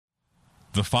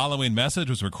The following message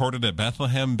was recorded at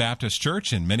Bethlehem Baptist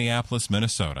Church in Minneapolis,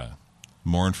 Minnesota.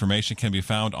 More information can be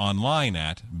found online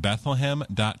at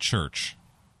bethlehem.church.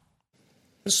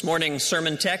 This morning's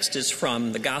sermon text is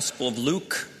from the Gospel of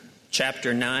Luke,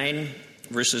 chapter 9,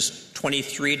 verses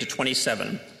 23 to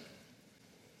 27.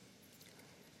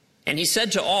 And he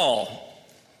said to all,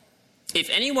 "If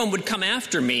anyone would come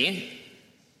after me,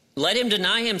 let him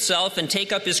deny himself and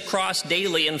take up his cross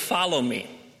daily and follow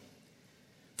me.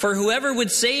 For whoever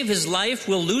would save his life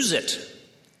will lose it,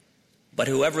 but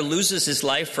whoever loses his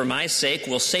life for my sake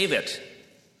will save it.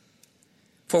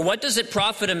 For what does it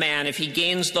profit a man if he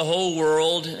gains the whole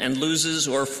world and loses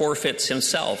or forfeits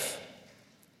himself?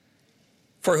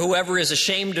 For whoever is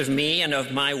ashamed of me and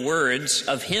of my words,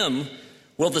 of him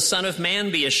will the Son of Man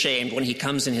be ashamed when he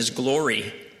comes in his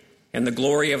glory, and the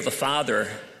glory of the Father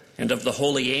and of the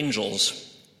holy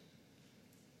angels.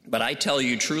 But I tell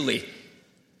you truly,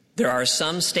 there are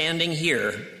some standing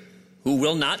here who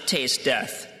will not taste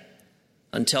death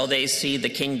until they see the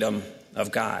kingdom of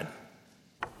God."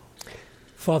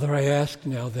 Father, I ask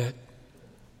now that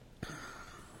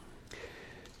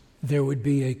there would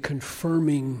be a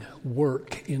confirming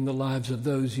work in the lives of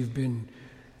those you've been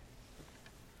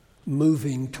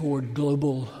moving toward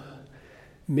global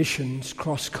missions,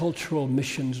 cross-cultural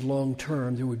missions long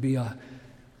term. There would be a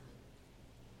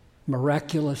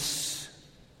miraculous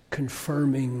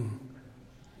confirming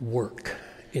work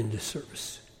in this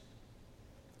service.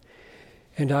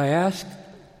 And I ask,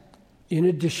 in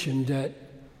addition, that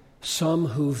some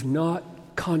who've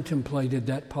not contemplated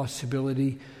that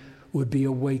possibility would be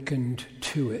awakened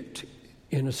to it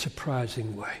in a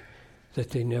surprising way that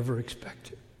they never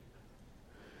expected.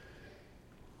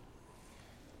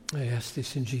 I ask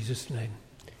this in Jesus' name.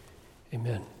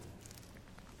 Amen.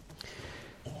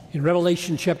 In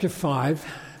Revelation chapter 5,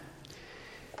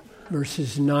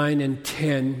 verses 9 and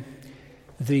 10,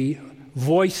 the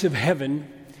voice of heaven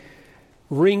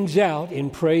rings out in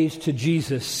praise to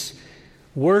Jesus.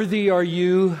 "Worthy are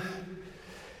you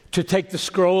to take the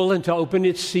scroll and to open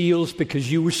its seals, because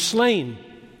you were slain.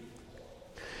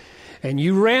 And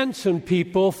you ransomed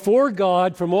people for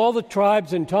God from all the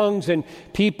tribes and tongues and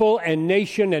people and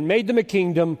nation, and made them a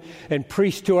kingdom and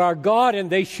priests to our God, and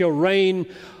they shall reign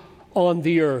on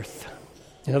the earth."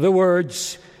 In other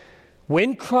words,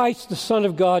 when Christ, the Son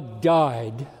of God,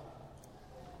 died,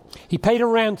 he paid a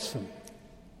ransom.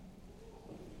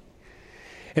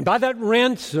 And by that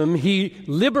ransom, he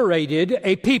liberated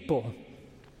a people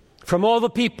from all the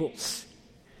peoples.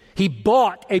 He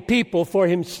bought a people for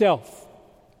himself.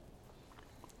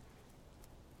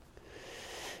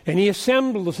 And he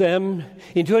assembles them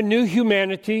into a new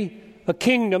humanity, a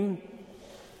kingdom,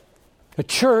 a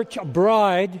church, a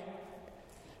bride.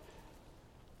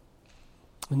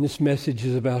 And this message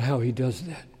is about how he does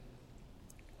that.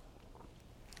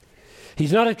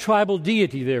 He's not a tribal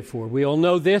deity, therefore. We all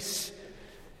know this.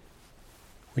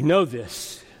 We know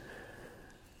this.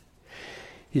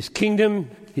 His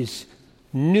kingdom, his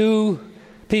new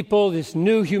people, this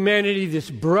new humanity, this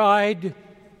bride,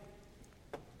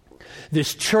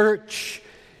 this church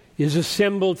is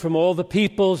assembled from all the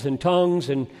peoples and tongues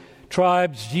and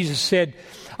tribes. Jesus said,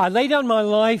 "I lay down my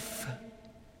life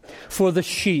for the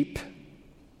sheep.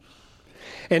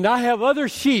 And I have other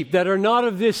sheep that are not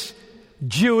of this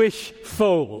Jewish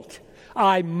fold.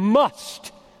 I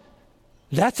must,"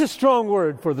 that's a strong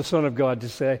word for the Son of God to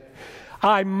say,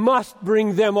 "I must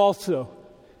bring them also.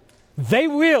 They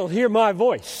will hear my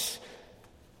voice,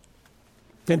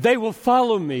 and they will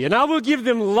follow me, and I will give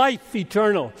them life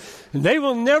eternal, and they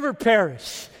will never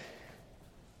perish."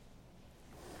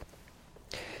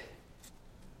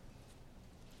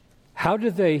 How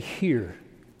do they hear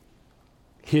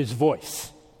his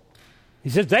voice? He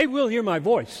says, "They will hear my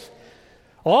voice."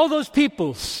 All those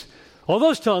peoples, all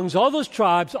those tongues, all those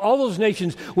tribes, all those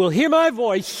nations will hear my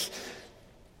voice,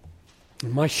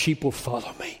 and my sheep will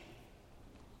follow me.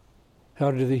 How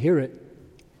do they hear it?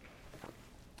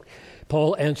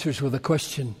 Paul answers with a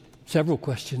question, several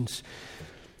questions.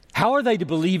 How are they to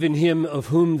believe in him of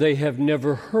whom they have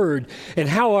never heard? And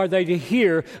how are they to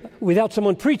hear without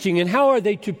someone preaching? And how are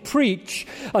they to preach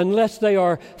unless they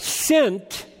are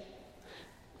sent?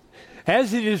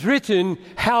 As it is written,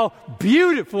 how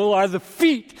beautiful are the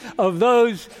feet of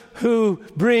those who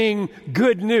bring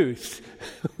good news.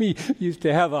 We used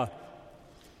to have a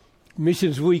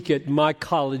missions week at my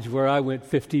college where I went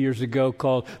 50 years ago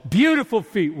called Beautiful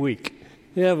Feet Week.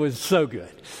 It was so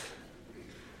good.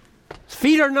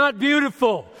 Feet are not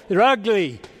beautiful. They're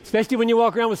ugly, especially when you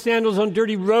walk around with sandals on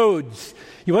dirty roads.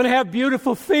 You want to have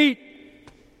beautiful feet?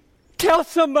 Tell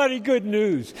somebody good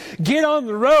news. Get on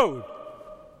the road.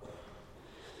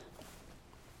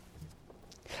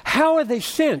 how are they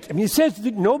sent? I mean, it says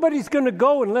that nobody's going to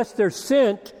go unless they're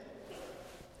sent.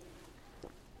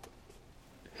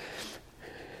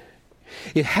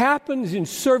 It happens in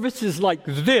services like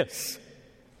this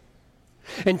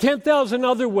and 10,000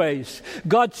 other ways.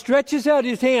 God stretches out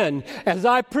His hand as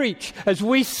I preach, as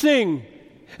we sing,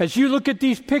 as you look at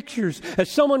these pictures, as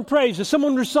someone prays, as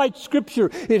someone recites Scripture.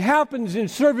 It happens in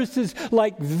services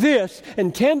like this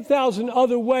and 10,000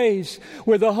 other ways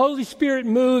where the Holy Spirit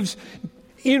moves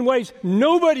in ways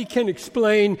nobody can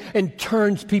explain and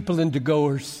turns people into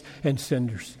goers and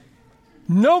senders.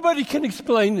 Nobody can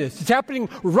explain this. It's happening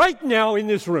right now in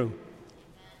this room.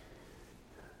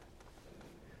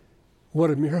 What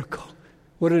a miracle.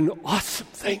 What an awesome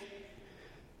thing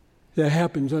that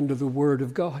happens under the Word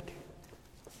of God.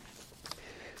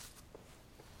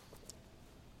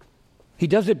 He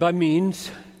does it by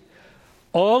means,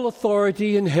 all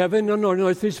authority in heaven and on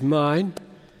earth is mine.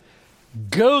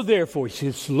 Go therefore.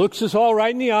 He looks us all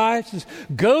right in the eye. Says,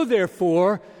 go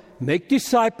therefore, make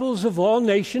disciples of all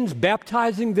nations,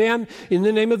 baptizing them in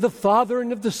the name of the Father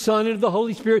and of the Son and of the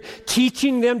Holy Spirit,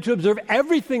 teaching them to observe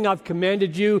everything I've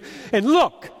commanded you. And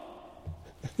look,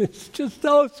 it's just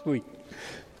so sweet.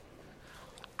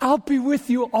 I'll be with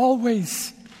you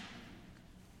always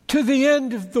to the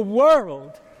end of the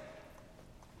world.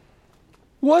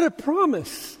 What a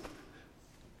promise.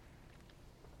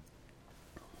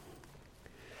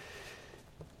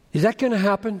 Is that going to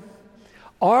happen?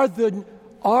 Are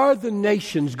the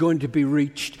nations going to be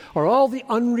reached? Are all the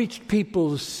unreached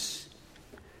peoples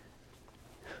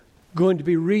going to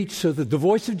be reached so that the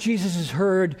voice of Jesus is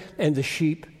heard and the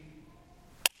sheep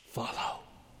follow?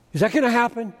 Is that going to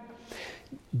happen?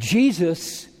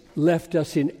 Jesus left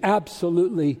us in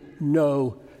absolutely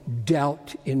no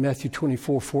doubt in Matthew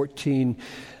 24:14.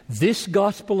 This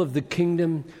gospel of the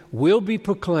kingdom will be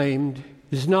proclaimed.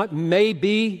 This is not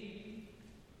maybe.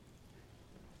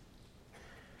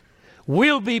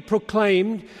 Will be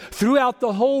proclaimed throughout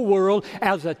the whole world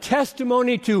as a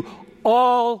testimony to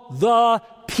all the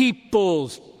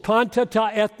peoples. Panta ta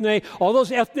ethne, all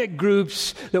those ethnic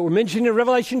groups that were mentioned in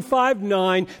Revelation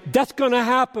 5:9, that's going to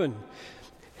happen.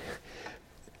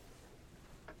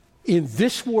 In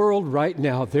this world right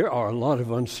now, there are a lot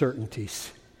of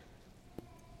uncertainties.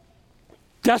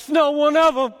 That's not one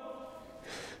of them.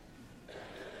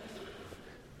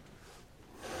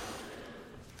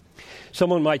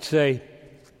 Someone might say,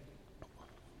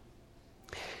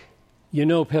 you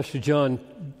know, Pastor John,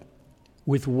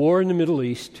 with war in the Middle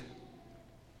East,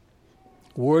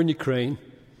 war in Ukraine,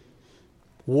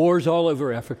 wars all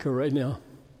over Africa right now,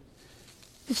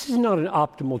 this is not an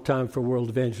optimal time for world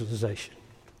evangelization.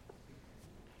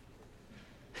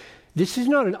 This is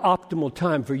not an optimal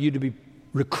time for you to be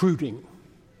recruiting.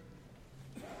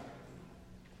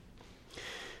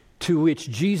 To which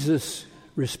Jesus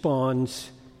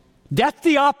responds, that's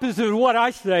the opposite of what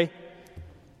I say.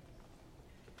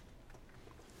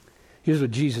 Here's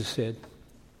what Jesus said.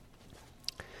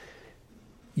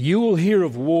 You will hear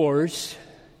of wars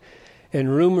and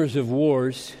rumors of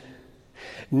wars.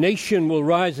 Nation will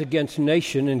rise against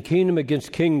nation and kingdom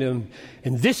against kingdom.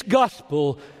 And this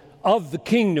gospel of the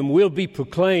kingdom will be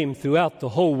proclaimed throughout the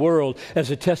whole world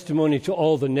as a testimony to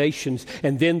all the nations.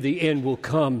 And then the end will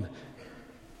come.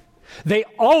 They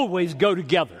always go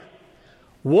together.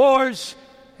 Wars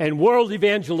and world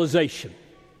evangelization.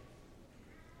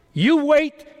 You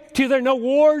wait till there are no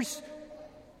wars,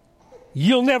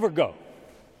 you'll never go.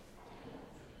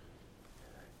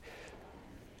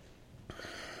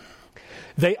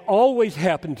 They always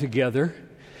happen together.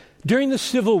 During the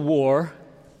Civil War,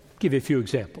 I'll give you a few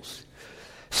examples.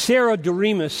 Sarah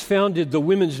Doremus founded the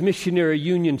Women's Missionary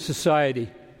Union Society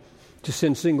to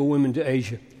send single women to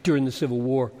Asia during the Civil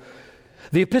War.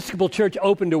 The Episcopal Church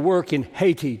opened a work in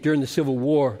Haiti during the Civil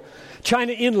War.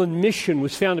 China Inland Mission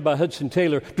was founded by Hudson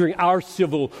Taylor during our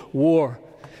Civil War.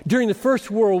 During the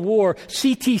First World War,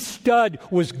 C.T. Studd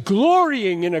was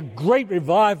glorying in a great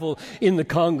revival in the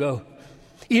Congo.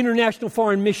 International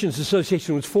Foreign Missions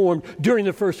Association was formed during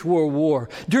the First World War.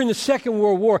 During the Second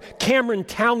World War, Cameron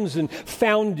Townsend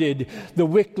founded the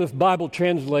Wycliffe Bible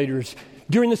Translators.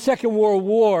 During the Second World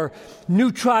War,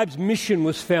 New Tribes Mission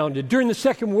was founded. During the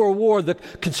Second World War, the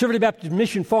Conservative Baptist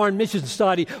Mission Foreign Mission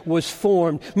Society was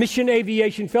formed. Mission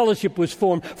Aviation Fellowship was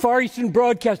formed. Far Eastern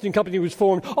Broadcasting Company was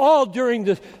formed, all during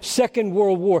the Second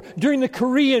World War. During the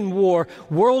Korean War,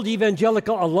 World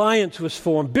Evangelical Alliance was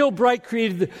formed. Bill Bright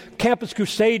created the Campus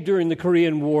Crusade during the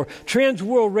Korean War. Trans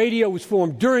World Radio was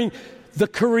formed during the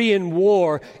Korean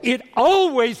War. It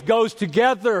always goes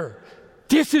together.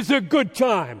 This is a good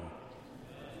time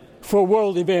for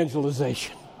world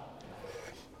evangelization.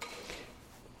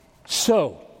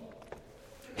 So,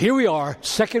 Here we are,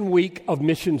 second week of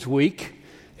Missions Week,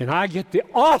 and I get the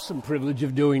awesome privilege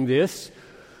of doing this.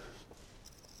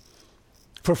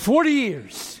 For 40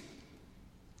 years,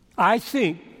 I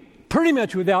think, pretty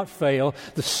much without fail,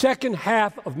 the second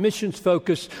half of Missions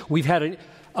Focus, we've had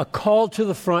a call to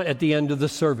the front at the end of the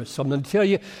service. So I'm going to tell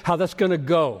you how that's going to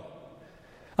go.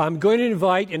 I'm going to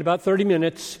invite, in about 30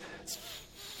 minutes,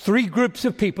 3 groups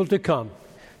of people to come.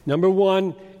 Number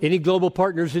 1, any global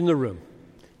partners in the room,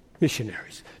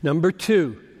 missionaries. Number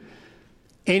 2,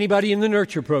 anybody in the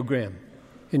Nurture program.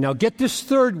 And now get this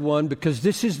third one, because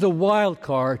this is the wild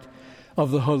card of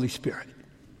the Holy Spirit.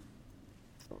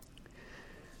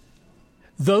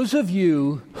 Those of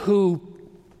you who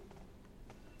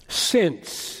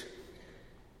sense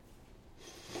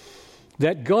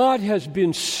that God has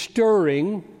been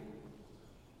stirring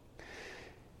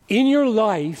in your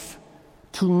life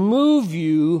to move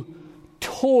you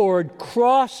toward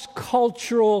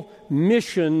cross-cultural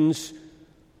missions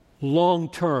long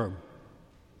term.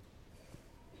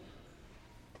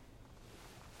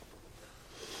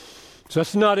 So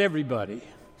that's not everybody.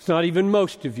 It's not even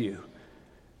most of you.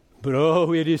 But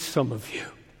oh, it is some of you.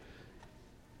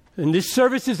 And this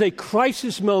service is a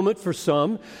crisis moment for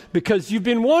some, because you've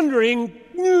been wondering,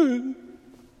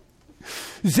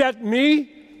 is that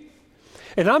me?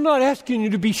 And I'm not asking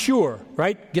you to be sure,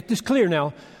 right? Get this clear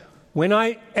now. When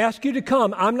I ask you to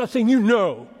come, I'm not saying you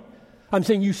know. I'm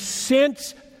saying you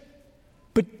sense,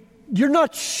 but you're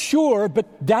not sure, but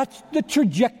that's the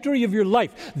trajectory of your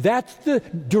life. That's the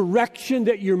direction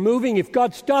that you're moving. If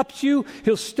God stops you,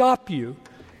 He'll stop you.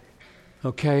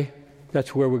 Okay?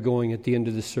 That's where we're going at the end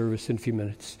of the service in a few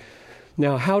minutes.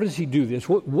 Now, how does He do this?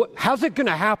 How's it going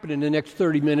to happen in the next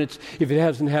 30 minutes if it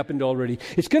hasn't happened already?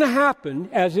 It's going to happen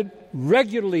as it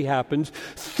regularly happens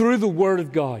through the Word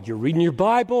of God. You're reading your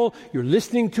Bible, you're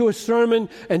listening to a sermon,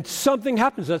 and something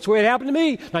happens. That's the way it happened to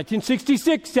me.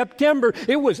 1966, September.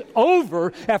 It was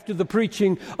over after the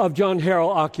preaching of John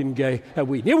Harold Ockenga at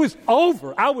Wheaton. It was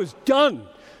over. I was done.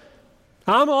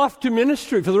 I'm off to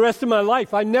ministry for the rest of my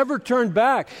life. I never turned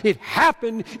back. It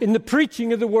happened in the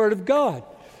preaching of the Word of God.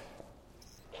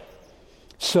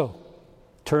 So,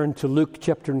 turn to Luke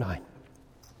chapter 9.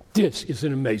 This is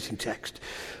an amazing text.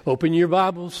 Open your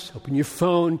Bibles, open your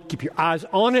phone, keep your eyes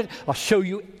on it. I'll show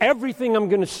you everything I'm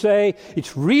going to say.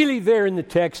 It's really there in the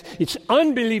text. It's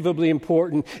unbelievably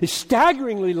important. It's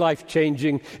staggeringly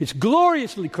life-changing. It's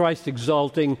gloriously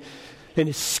Christ-exalting. And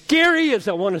it's scary as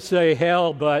I want to say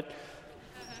hell, but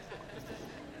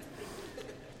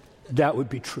that would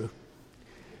be true.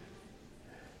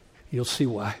 You'll see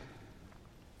why.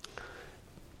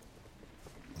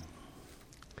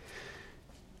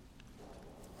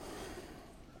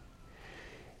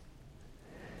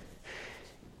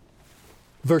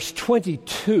 Verse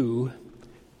 22,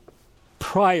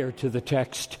 prior to the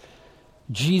text,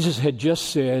 Jesus had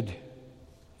just said,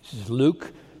 this is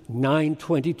Luke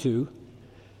 9:22,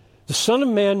 the Son of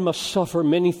Man must suffer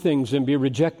many things and be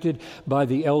rejected by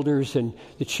the elders and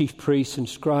the chief priests and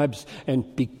scribes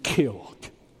and be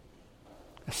killed.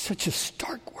 That's such a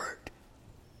stark word.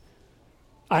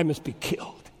 I must be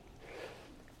killed.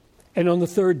 And on the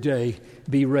third day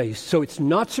be raised. So it's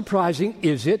not surprising,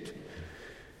 is it,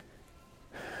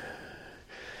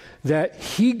 that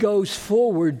He goes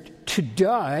forward to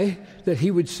die, that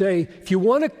He would say, if you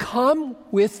want to come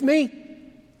with me,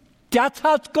 that's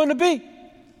how it's going to be.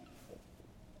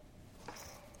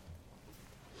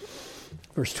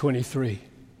 Verse 23.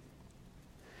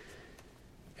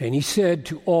 And He said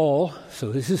to all,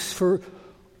 so this is for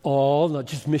all, not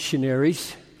just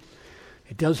missionaries.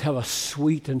 It does have a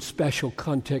sweet and special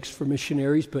context for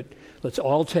missionaries, but let's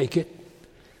all take it.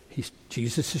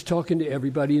 Jesus is talking to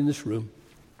everybody in this room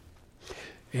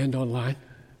and online.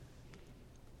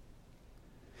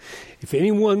 If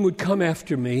anyone would come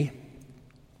after me,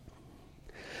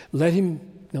 let him,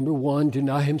 number 1,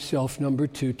 deny himself. Number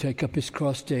 2, take up his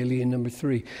cross daily. And number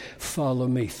 3, follow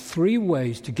me. 3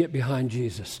 ways to get behind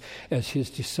Jesus as His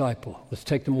disciple. Let's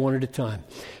take them one at a time.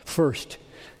 First,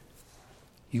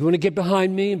 you want to get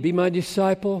behind me and be my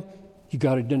disciple? You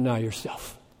got to deny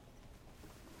yourself.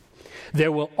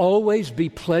 There will always be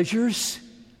pleasures,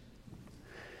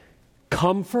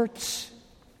 comforts,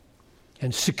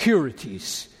 and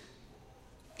securities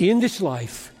in this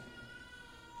life.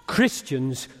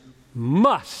 Christians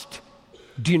must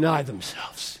deny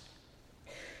themselves.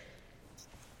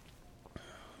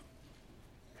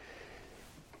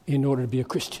 In order to be a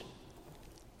Christian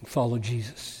and follow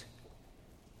Jesus.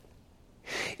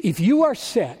 If you are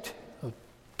set,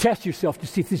 test yourself to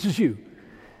see if this is you.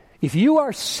 If you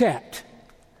are set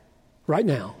right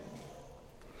now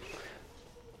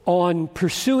on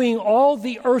pursuing all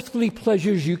the earthly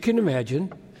pleasures you can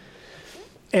imagine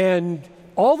and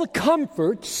all the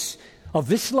comforts of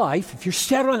this life. If you're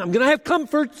set on, I'm going to have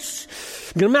comforts,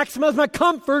 I'm going to maximize my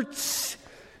comforts,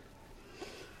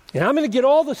 and I'm going to get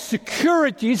all the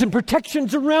securities and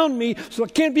protections around me so I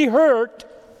can't be hurt,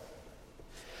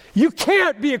 you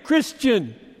can't be a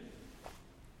Christian.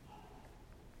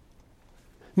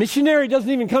 Missionary doesn't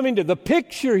even come into the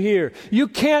picture here. You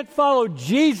can't follow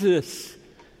Jesus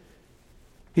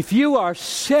if you are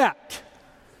set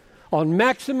on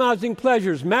maximizing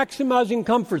pleasures, maximizing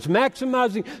comforts,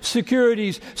 maximizing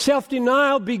securities.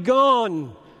 Self-denial, be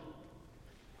gone.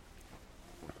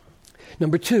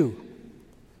 Number 2,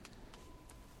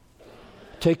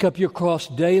 take up your cross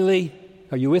daily.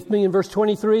 Are you with me in verse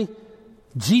 23?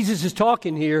 Jesus is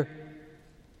talking here.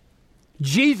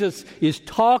 Jesus is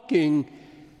talking.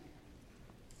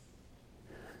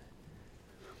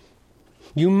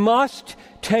 You must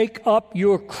take up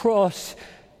your cross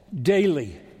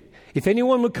daily. If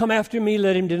anyone would come after me,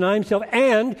 let him deny himself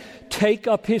and take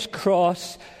up his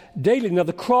cross daily. Now,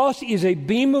 the cross is a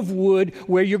beam of wood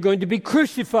where you're going to be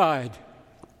crucified.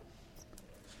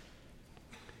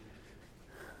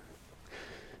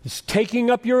 It's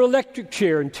taking up your electric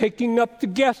chair and taking up the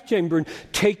gas chamber and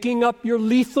taking up your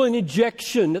lethal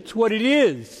injection. That's what it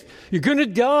is. You're going to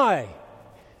die.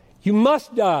 You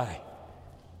must die.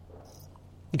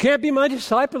 You can't be my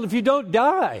disciple if you don't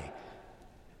die.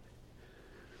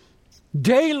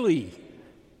 Daily.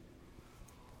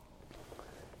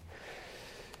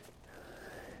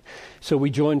 So we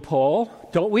join Paul,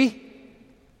 don't we?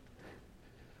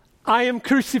 I am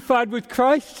crucified with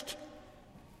Christ.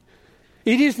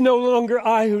 It is no longer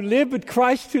I who live, but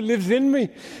Christ who lives in me.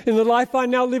 In the life I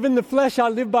now live in the flesh, I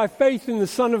live by faith in the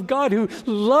Son of God who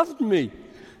loved me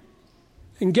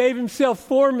and gave himself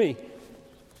for me.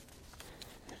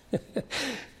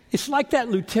 It's like that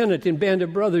lieutenant in Band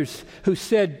of Brothers who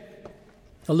said,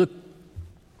 look,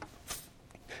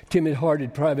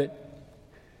 timid-hearted private,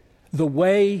 the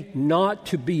way not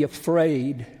to be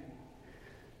afraid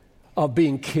of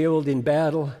being killed in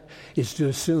battle is to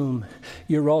assume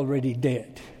you're already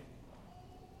dead.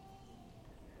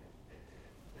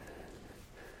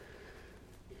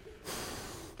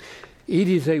 It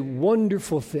is a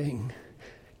wonderful thing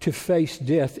to face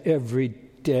death every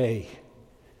day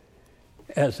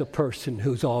as a person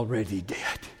who's already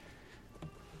dead.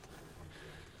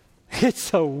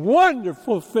 It's a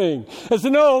wonderful thing as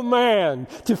an old man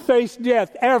to face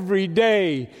death every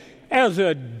day as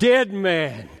a dead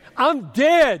man. I'm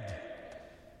dead.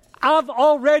 I've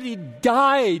already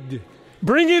died.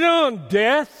 Bring it on,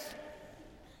 death.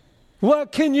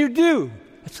 What can you do?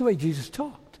 That's the way Jesus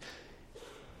talked.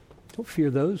 Don't fear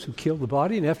those who kill the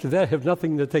body and after that have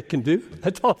nothing that they can do.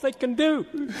 That's all they can do.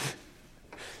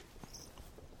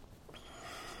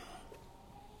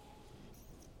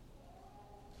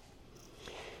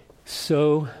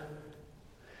 So,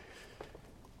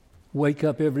 wake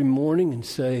up every morning and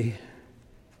say,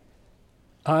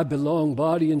 I belong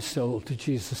body and soul to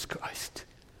Jesus Christ.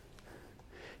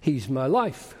 He's my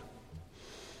life.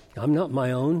 I'm not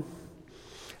my own.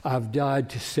 I've died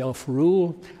to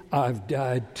self-rule. I've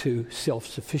died to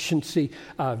self-sufficiency.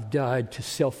 I've died to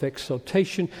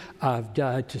self-exaltation. I've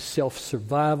died to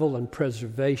self-survival and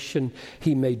preservation.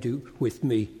 He may do with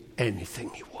me anything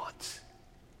he wants.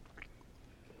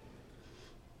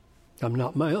 I'm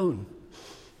not my own.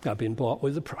 I've been bought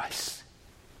with a price.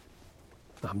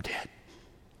 I'm dead.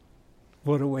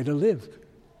 What a way to live.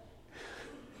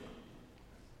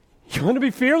 You want to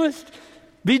be fearless?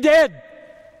 Be dead.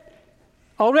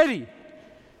 Already.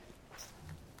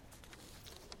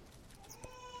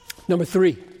 Number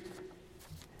 3.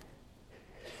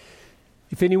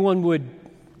 If anyone would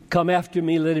come after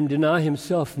me, let him deny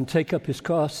himself and take up his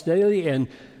cross daily and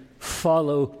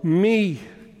follow me.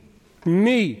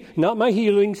 Me, not my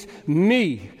healings,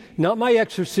 me, not my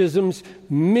exorcisms,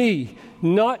 me,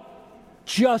 not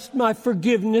just my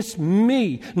forgiveness,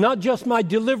 me, not just my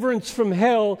deliverance from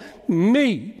hell,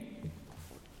 me.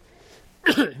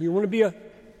 You want to be a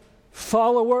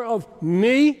follower of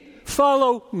me?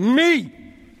 Follow me.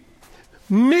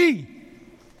 Me.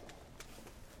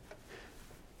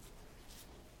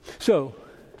 So,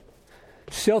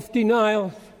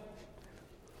 self-denial,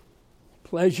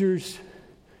 pleasures,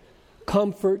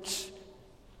 comforts,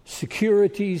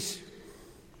 securities,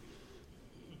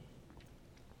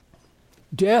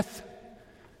 death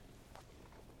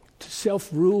to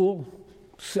self-rule,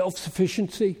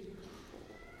 self-sufficiency,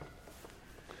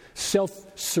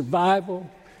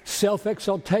 self-survival,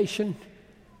 self-exaltation.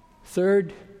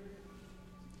 3rd,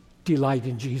 delight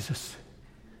in Jesus.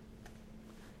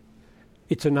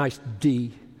 It's a nice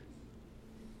D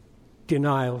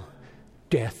denial,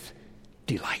 death,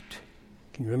 delight.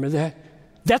 Can you remember that?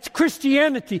 That's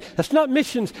Christianity. That's not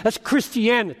missions. That's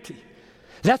Christianity.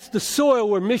 That's the soil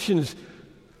where missions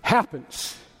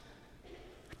happens.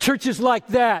 Churches like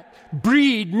that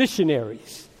breed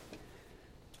missionaries.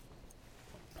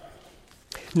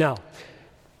 Now,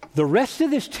 the rest of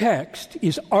this text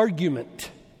is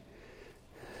argument.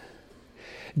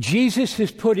 Jesus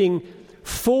is putting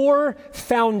 4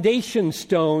 foundation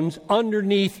stones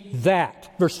underneath that.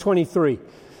 Verse 23.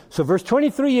 So verse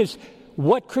 23 is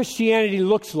what Christianity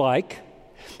looks like,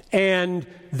 and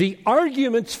the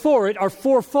arguments for it are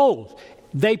fourfold.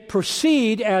 They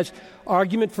proceed as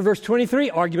argument for verse 23,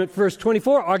 argument for verse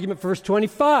 24, argument for verse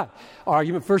 25,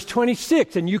 argument for verse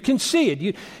 26, and you can see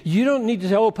it. You don't need to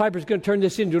say, oh, Piper's going to turn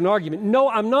this into an argument. No,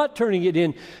 I'm not turning it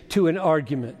into an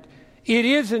argument. It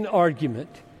is an argument,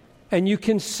 and you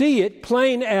can see it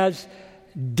plain as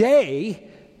day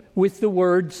with the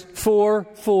words for,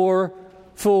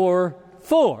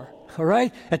 all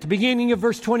right? At the beginning of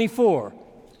verse 24,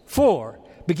 4.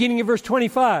 Beginning of verse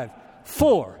 25,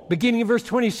 4. Beginning of verse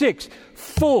 26,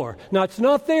 4. Now, it's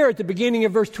not there at the beginning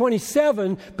of verse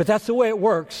 27, but that's the way it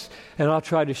works, and I'll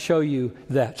try to show you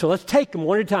that. So let's take them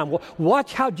one at a time.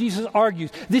 Watch how Jesus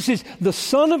argues. This is the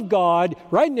Son of God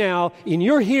right now in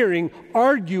your hearing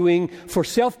arguing for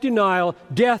self-denial,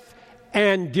 death,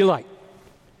 and delight.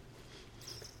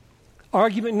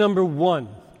 Argument number 1,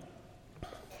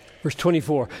 verse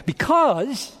 24.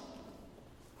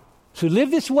 So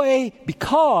live this way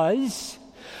because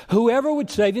whoever would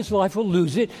save his life will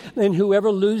lose it, and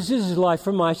whoever loses his life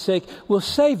for my sake will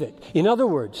save it. In other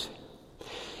words,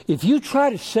 if you try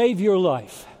to save your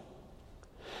life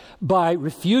by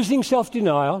refusing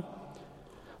self-denial,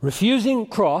 refusing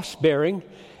cross-bearing,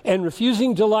 and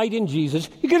refusing delight in Jesus,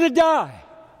 you're going to die.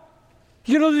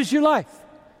 You're going to lose your life.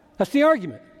 That's the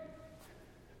argument.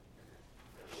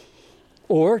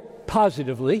 Or,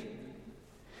 positively,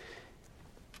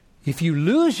 if you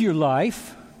lose your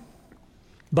life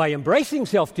by embracing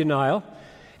self-denial,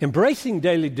 embracing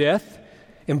daily death,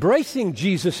 embracing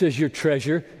Jesus as your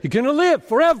treasure, you're going to live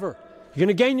forever. You're going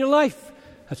to gain your life.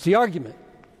 That's the argument.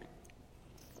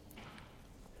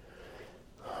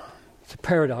 It's a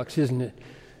paradox, isn't it?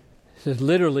 It says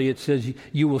literally, it says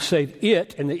you will save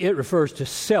it, and the it refers to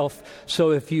self.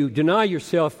 So if you deny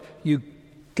yourself, you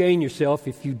gain yourself.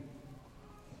 If you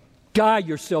die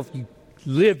yourself, you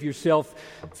live yourself.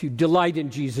 If you delight in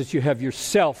Jesus, you have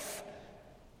yourself.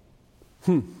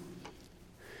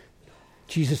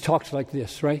 Jesus talks like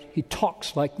this, right? He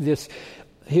talks like this.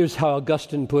 Here's how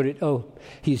Augustine put it. Oh,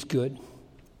 he's good.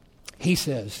 He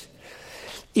says,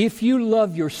 if you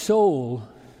love your soul,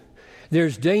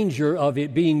 there's danger of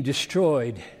it being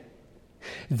destroyed.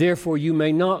 Therefore, you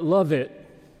may not love it,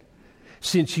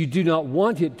 since you do not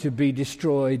want it to be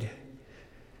destroyed.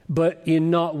 But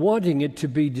in not wanting it to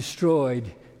be destroyed,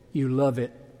 you love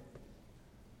it.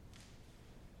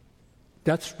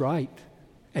 That's right.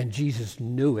 And Jesus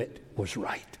knew it was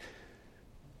right.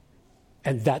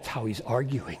 And that's how he's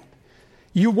arguing.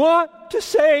 You want to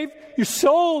save your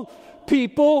soul,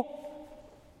 people.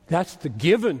 That's the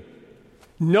given.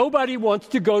 Nobody wants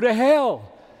to go to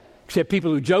hell, except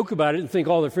people who joke about it and think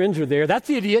all their friends are there. That's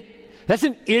idiot. That's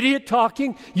an idiot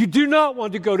talking. You do not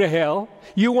want to go to hell.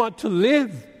 You want to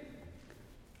live.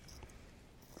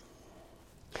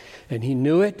 And he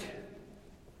knew it.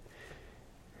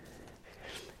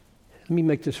 Let me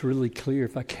make this really clear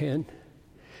if I can.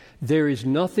 There is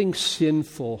nothing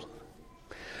sinful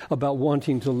about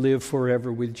wanting to live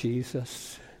forever with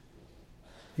Jesus.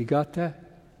 You got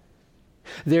that?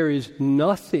 There is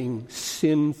nothing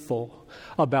sinful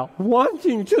about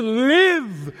wanting to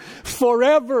live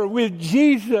forever with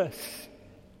Jesus.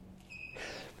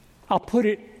 I'll put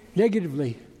it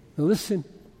negatively. Now listen,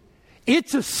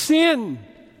 it's a sin.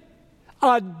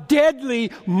 A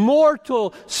deadly,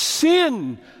 mortal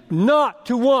sin not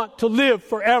to want to live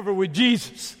forever with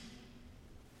Jesus.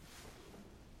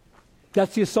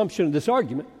 That's the assumption of this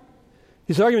argument.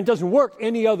 This argument doesn't work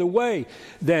any other way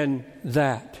than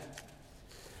that.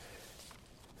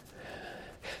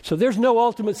 So there's no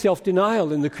ultimate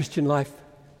self-denial in the Christian life.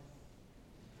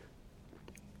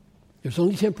 There's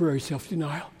only temporary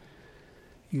self-denial.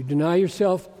 You deny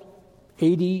yourself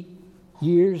 80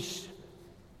 years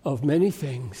of many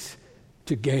things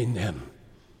to gain them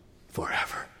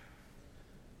forever.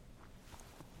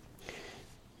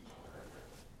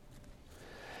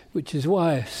 Which is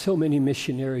why so many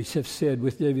missionaries have said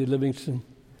with David Livingstone,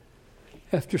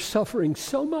 after suffering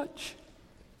so much,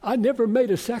 I never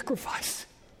made a sacrifice.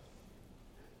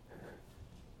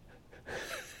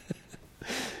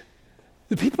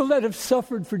 The people that have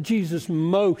suffered for Jesus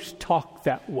most talk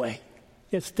that way.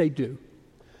 Yes, they do.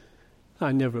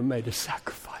 I never made a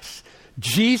sacrifice.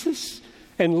 Jesus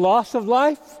and loss of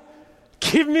life?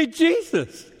 Give me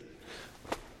Jesus.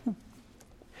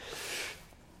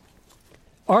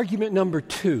 Argument number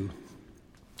 2.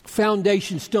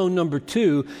 Foundation stone number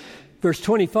 2, verse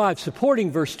 25,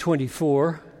 supporting verse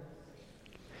 24.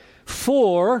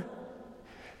 For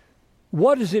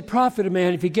what does it profit a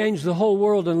man if he gains the whole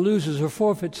world and loses or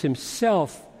forfeits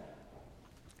himself?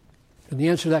 And the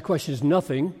answer to that question is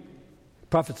nothing. It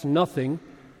profits nothing.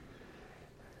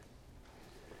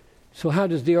 So how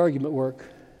does the argument work?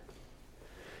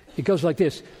 It goes like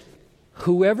this.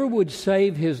 Whoever would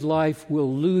save his life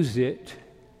will lose it,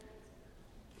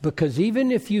 because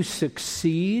even if you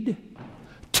succeed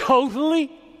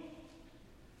totally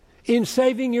in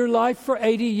saving your life for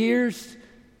 80 years,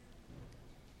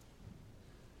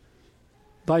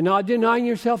 by not denying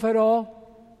yourself at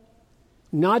all,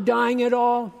 not dying at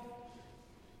all,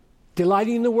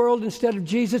 delighting in the world instead of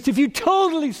Jesus, if you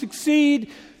totally succeed,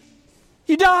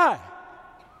 you die.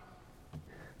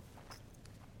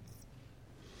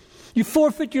 You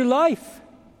forfeit your life.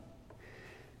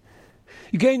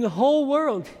 You gain the whole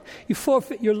world. You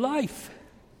forfeit your life.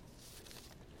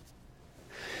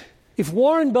 If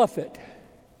Warren Buffett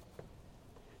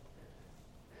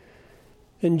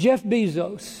and Jeff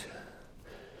Bezos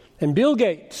and Bill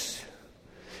Gates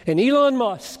and Elon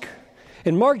Musk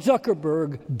and Mark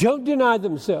Zuckerberg don't deny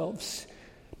themselves,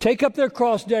 take up their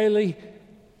cross daily,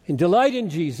 and delight in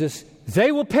Jesus,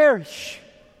 they will perish.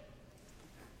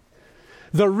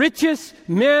 The richest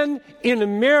men in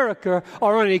America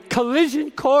are on a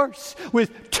collision course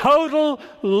with total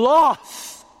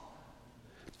loss.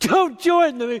 Don't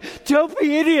join them. Don't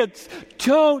be idiots.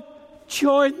 Don't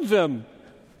join them.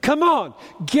 Come on,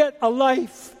 get a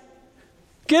life.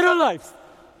 Get a life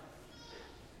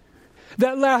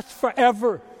that lasts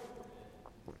forever.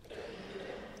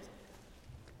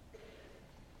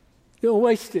 Don't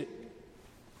waste it.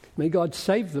 May God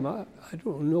save them. I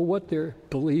don't know what their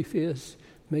belief is.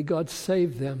 May God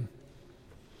save them.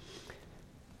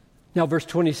 Now, verse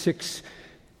 26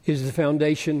 is the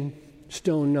foundation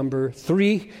stone number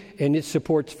 3, and it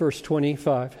supports verse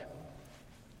 25.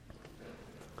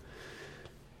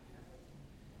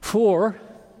 For,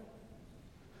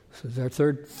 this is our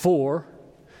third, for,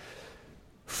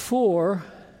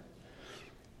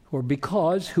 or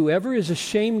because whoever is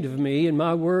ashamed of me and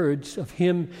my words, of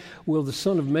him will the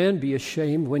Son of Man be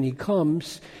ashamed when he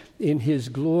comes in his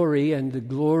glory and the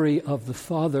glory of the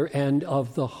Father and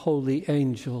of the holy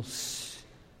angels.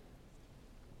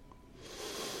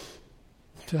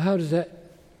 So how does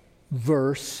that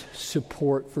verse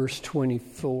support verse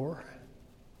 24?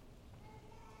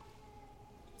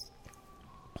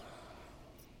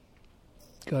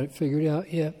 Got it figured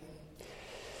out yet?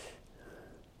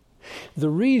 The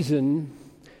reason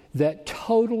that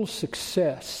total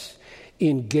success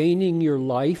in gaining your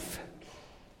life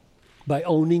by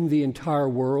owning the entire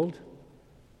world,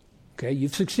 okay,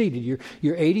 you've succeeded.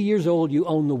 You're 80 years old, you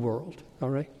own the world, all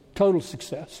right? Total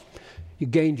success. You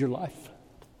gained your life.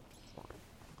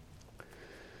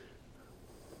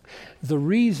 The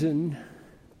reason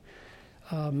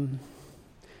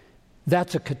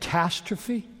that's a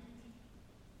catastrophe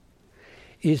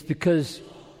is because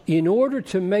in order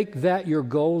to make that your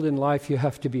goal in life, you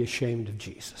have to be ashamed of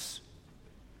Jesus.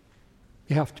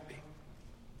 You have to be.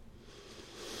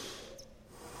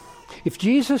 If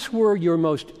Jesus were your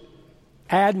most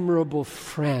admirable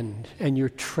friend and your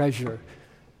treasure,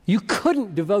 you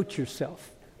couldn't devote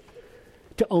yourself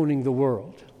to owning the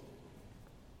world.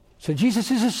 So Jesus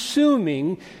is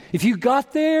assuming if you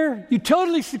got there, you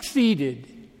totally succeeded.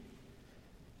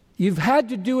 You've had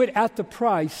to do it at the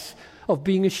price of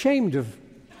being ashamed of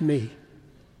me.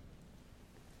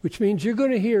 Which means you're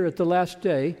going to hear at the last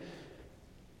day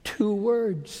 2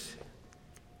 words.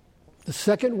 The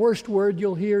second worst word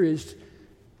you'll hear is,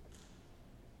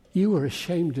 you were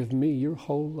ashamed of me your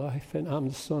whole life, and I'm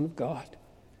the Son of God.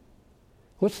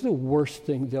 What's the worst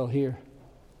thing they'll hear?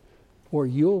 Or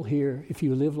you'll hear if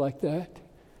you live like that?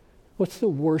 What's the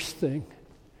worst thing?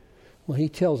 Well, he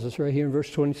tells us right here in verse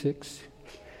 26,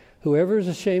 whoever is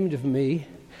ashamed of me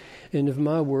and of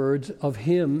my words, of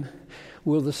him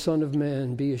will the Son of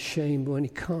Man be ashamed when he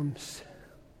comes.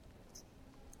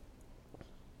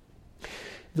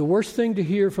 The worst thing to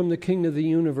hear from the King of the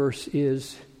universe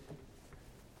is,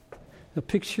 now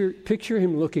picture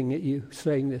him looking at you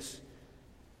saying this,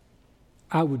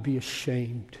 I would be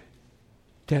ashamed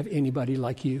to have anybody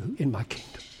like you in my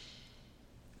kingdom.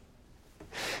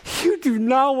 You do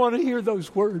not want to hear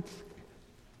those words.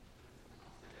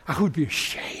 I would be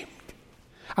ashamed.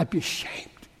 I'd be ashamed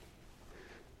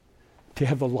to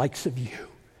have the likes of you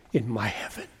in my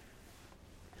heaven.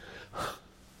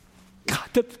 God,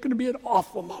 that's going to be an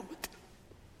awful moment.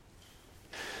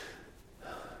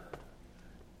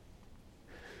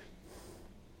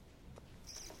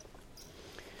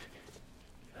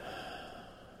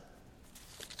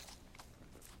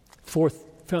 Fourth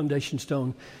foundation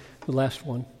stone, the last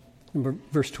one,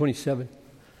 verse 27.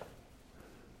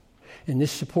 And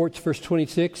this supports verse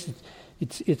 26.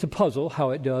 It's a puzzle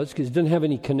how it does, because it doesn't have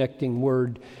any connecting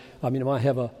word. I mean, it might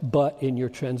have a but in your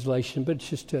translation, but it's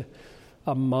just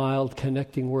a mild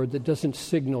connecting word that doesn't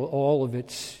signal all of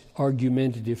its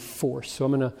argumentative force. So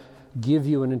I'm going to give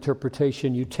you an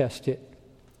interpretation. You test it.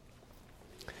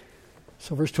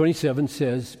 So verse 27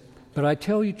 says, "But I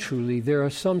tell you truly, there are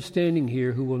some standing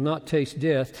here who will not taste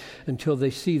death until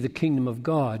they see the kingdom of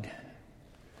God."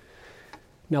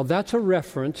 Now that's a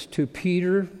reference to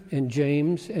Peter and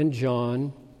James and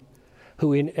John,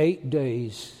 who in 8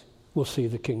 days will see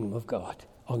the kingdom of God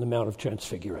on the Mount of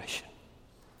Transfiguration.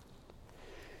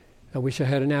 I wish I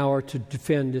had an hour to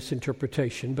defend this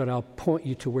interpretation, but I'll point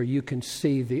you to where you can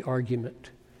see the argument.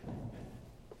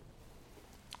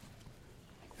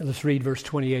 And let's read verse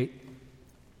 28.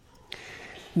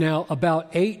 "Now, about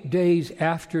 8 days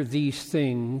after these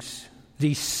things,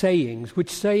 these sayings," which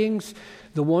sayings?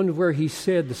 The one where he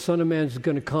said the Son of Man is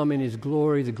going to come in his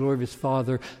glory, the glory of his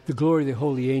Father, the glory of the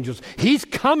holy angels. He's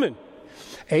coming.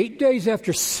 8 days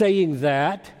after saying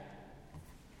that,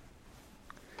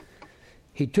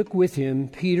 he took with him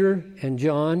Peter and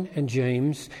John and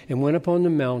James and went up on the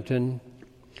mountain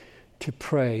to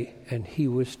pray, and he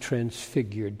was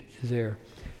transfigured there.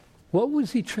 What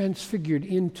was he transfigured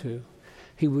into?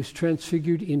 He was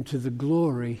transfigured into the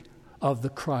glory of the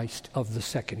Christ of the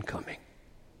second coming.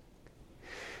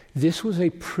 This was a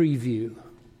preview.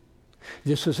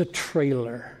 This was a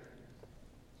trailer.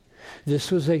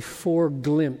 This was a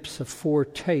foreglimpse, a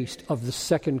foretaste of the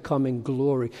second coming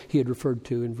glory he had referred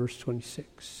to in verse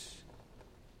 26.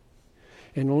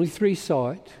 And only 3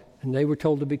 saw it, and they were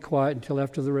told to be quiet until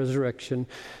after the resurrection.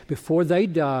 Before they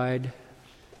died,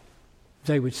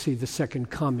 they would see the second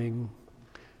coming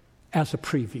as a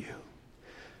preview.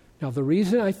 Now, the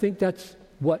reason I think that's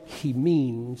what he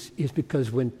means is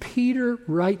because when Peter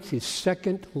writes his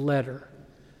second letter,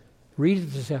 read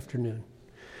it this afternoon,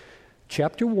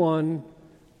 chapter 1,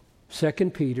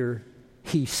 2 Peter,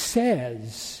 he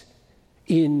says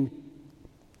in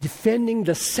defending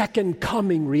the second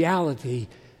coming reality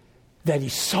that he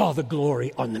saw the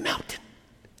glory on the mountain.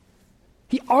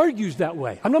 He argues that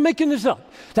way. I'm not making this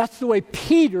up. That's the way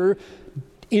Peter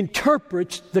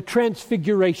interprets the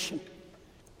transfiguration.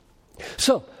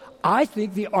 So, I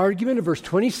think the argument of verse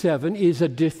 27 is a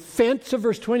defense of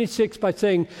verse 26 by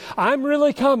saying, I'm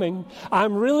really coming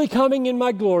in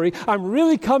my glory, I'm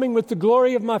really coming with the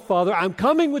glory of my Father, I'm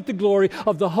coming with the glory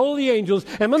of the holy angels,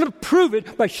 and I'm going to prove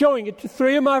it by showing it to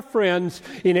 3 of my friends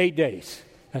in 8 days.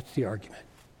 That's the argument.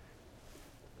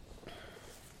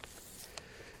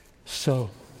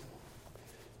 So,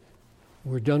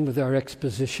 we're done with our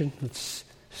exposition. Let's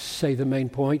say the main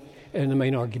point and the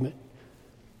main argument.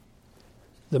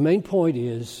 The main point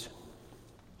is,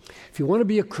 if you want to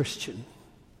be a Christian,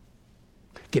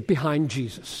 get behind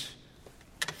Jesus.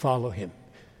 Follow him.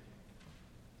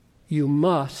 You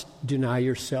must deny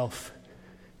yourself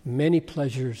many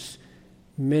pleasures,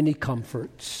 many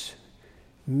comforts,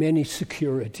 many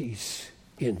securities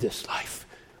in this life.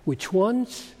 Which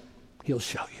ones? He'll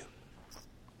show you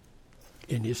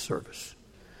in his service.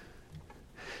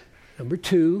 Number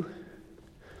 2,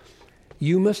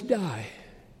 you must die.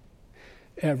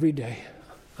 Every day.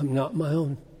 I'm not my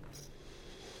own.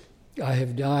 I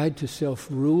have died to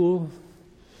self-rule.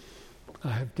 I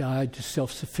have died to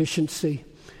self-sufficiency.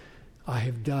 I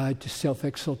have died to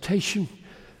self-exaltation.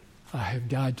 I have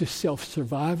died to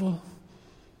self-survival.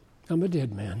 I'm a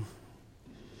dead man.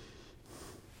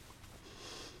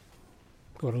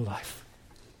 Go to life.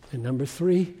 And number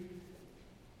 3,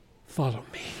 follow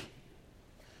me.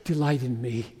 Delight in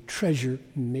me. Treasure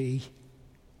me.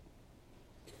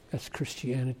 That's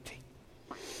Christianity.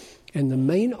 And the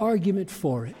main argument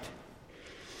for it,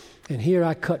 and here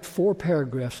I cut 4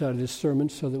 paragraphs out of this sermon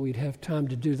so that we'd have time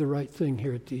to do the right thing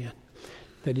here at the end.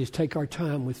 That is, take our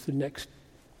time with the next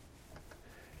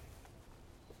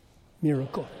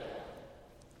miracle.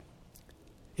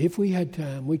 If we had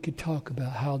time, we could talk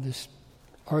about how this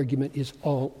argument is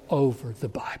all over the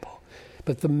Bible.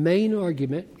 But the main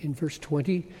argument in verse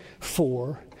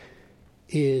 24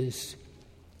 is,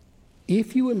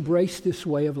 if you embrace this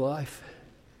way of life,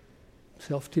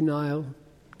 self-denial,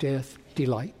 death,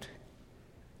 delight,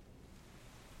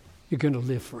 you're going to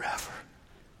live forever.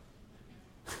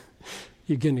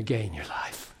 You're going to gain your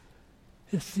life.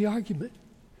 That's the argument.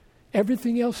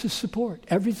 Everything else is support.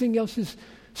 Everything else is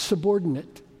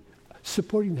subordinate,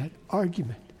 supporting that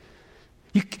argument.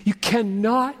 You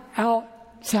cannot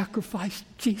out-sacrifice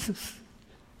Jesus.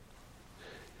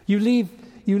 You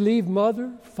leave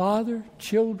mother, father,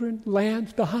 children,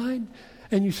 lands behind,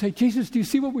 and you say, Jesus, do you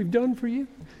see what we've done for you?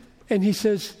 And he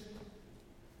says,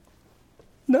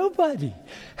 nobody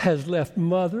has left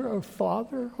mother or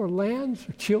father or lands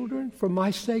or children for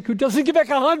my sake who doesn't give back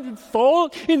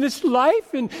 100-fold in this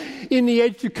life and in the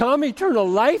age to come, eternal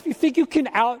life. You think you can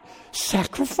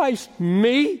out-sacrifice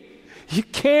me? You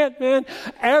can't, man.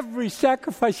 Every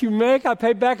sacrifice you make, I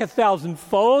pay back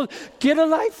 1,000-fold. Get a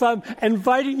life. I'm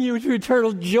inviting you to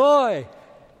eternal joy.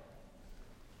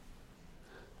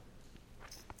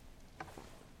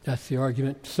 That's the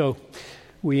argument. So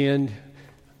we end.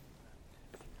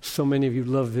 So many of you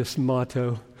love this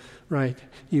motto, right?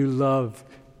 You love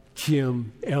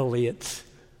Jim Elliot's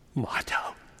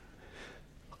motto.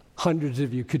 Hundreds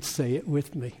of you could say it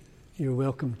with me. You're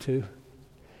welcome to.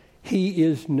 He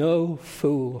is no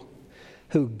fool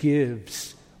who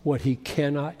gives what he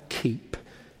cannot keep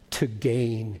to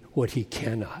gain what he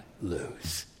cannot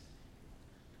lose.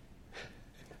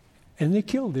 And they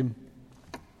killed him.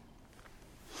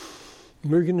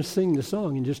 We're going to sing the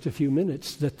song in just a few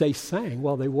minutes that they sang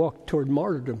while they walked toward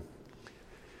martyrdom.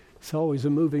 It's always a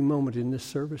moving moment in this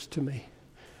service to me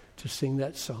to sing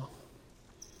that song.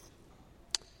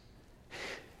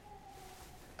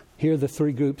 Here are the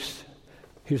three groups.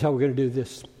 Here's how we're going to do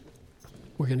this.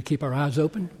 We're going to keep our eyes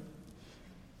open.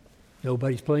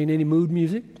 Nobody's playing any mood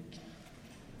music.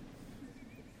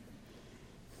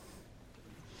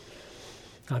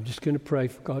 I'm just going to pray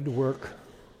for God to work.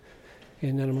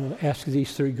 And then I'm going to ask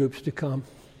these three groups to come.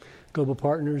 Global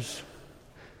Partners,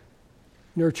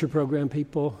 Nurture Program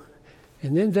people,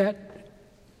 and then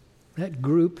that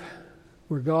group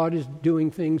where God is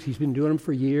doing things. He's been doing them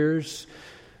for years.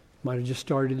 Might have just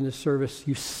started in the service.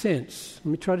 You sense,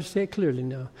 let me try to say it clearly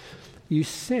now. You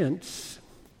sense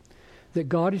that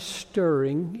God is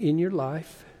stirring in your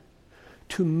life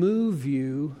to move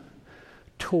you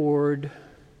toward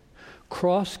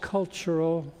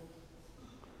cross-cultural,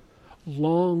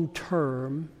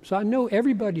 long-term. So I know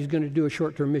everybody's going to do a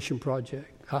short-term mission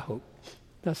project, I hope.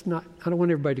 I don't want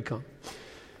everybody to come.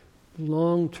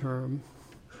 Long-term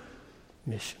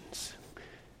missions.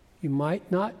 You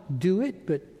might not do it,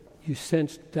 but you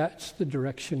sense that's the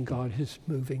direction God is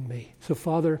moving me. So,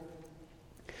 Father,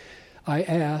 I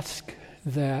ask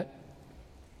that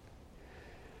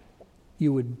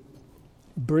you would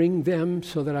bring them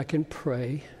so that I can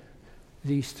pray,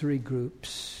 these three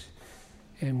groups,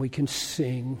 and we can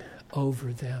sing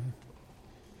over them.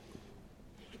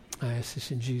 I ask this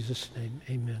in Jesus' name.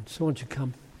 Amen. So won't you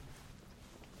come?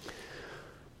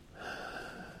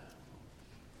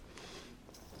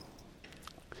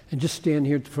 And just stand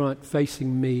here at the front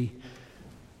facing me.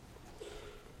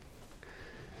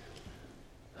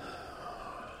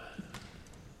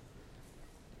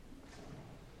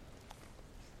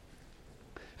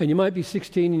 And you might be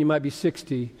 16 and you might be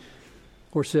 60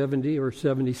 or 70 or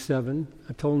 77.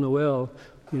 I told Noel,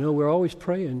 we're always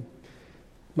praying.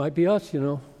 Might be us,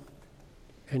 And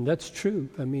that's true.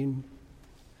 I mean,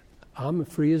 I'm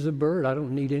free as a bird. I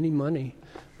don't need any money,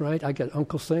 right? I got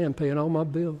Uncle Sam paying all my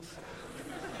bills.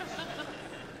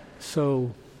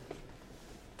 So,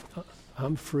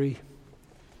 I'm free.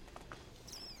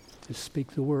 Just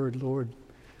speak the word, Lord.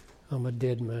 I'm a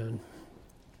dead man.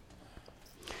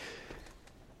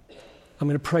 I'm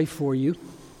going to pray for you.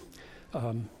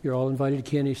 You're all invited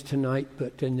to Kenny's tonight,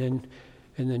 and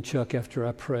then Chuck, after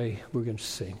I pray, we're going to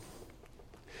sing.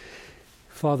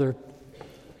 Father,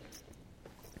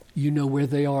 you know where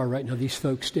they are right now. These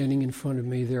folks standing in front of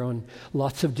me, they're on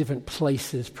lots of different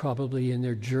places probably in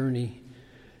their journey.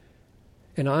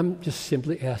 And I'm just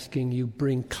simply asking you,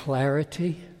 bring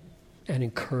clarity and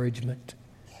encouragement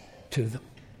to them.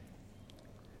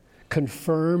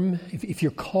 Confirm, if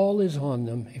your call is on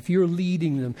them, if you're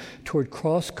leading them toward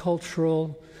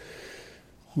cross-cultural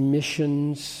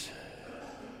missions,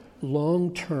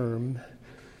 long-term,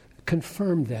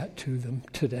 confirm that to them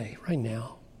today, right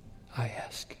now, I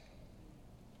ask.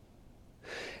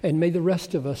 And may the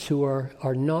rest of us who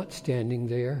are not standing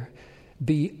there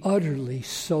be utterly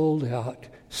sold out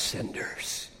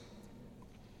senders.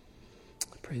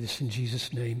 I pray this in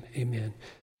Jesus' name. Amen.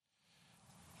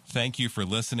 Thank you for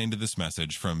listening to this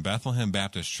message from Bethlehem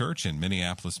Baptist Church in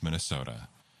Minneapolis, Minnesota.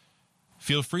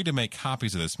 Feel free to make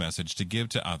copies of this message to give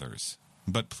to others,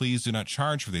 but please do not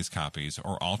charge for these copies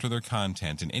or alter their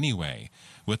content in any way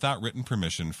without written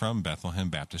permission from Bethlehem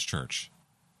Baptist Church.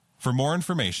 For more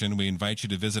information, we invite you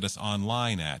to visit us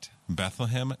online at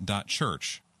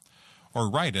bethlehem.church or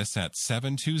write us at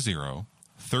 720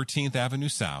 13th Avenue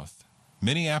South,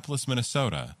 Minneapolis,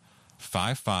 Minnesota,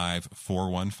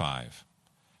 55415.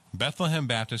 Bethlehem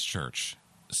Baptist Church,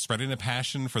 spreading a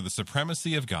passion for the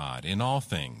supremacy of God in all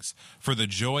things, for the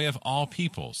joy of all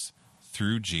peoples,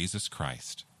 through Jesus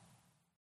Christ.